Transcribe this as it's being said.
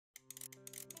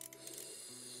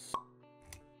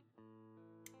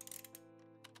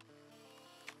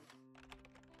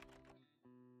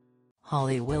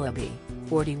Holly Willoughby,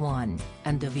 41,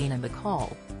 and Davina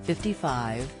McCall,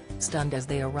 55, stunned as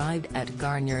they arrived at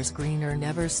Garnier's Greener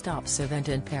Never Stops event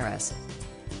in Paris.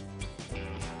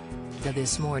 The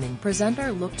This Morning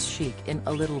presenter looked chic in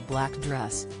a little black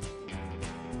dress.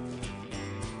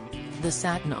 The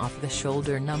satin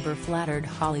off-the-shoulder number flattered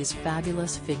Holly's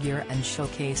fabulous figure and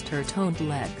showcased her toned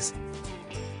legs.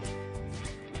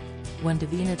 When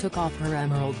Davina took off her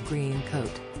emerald green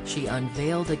coat, she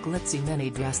unveiled a glitzy mini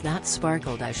dress that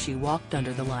sparkled as she walked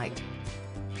under the light.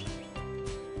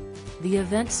 The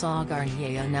event saw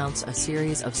Garnier announce a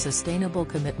series of sustainable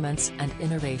commitments and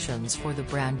innovations for the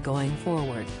brand going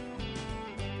forward.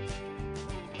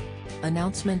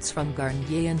 Announcements from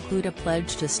Garnier include a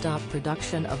pledge to stop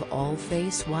production of all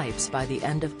face wipes by the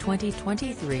end of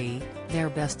 2023, their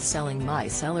best-selling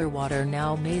micellar water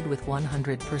now made with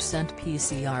 100%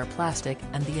 PCR plastic,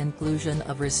 and the inclusion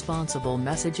of responsible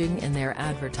messaging in their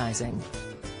advertising.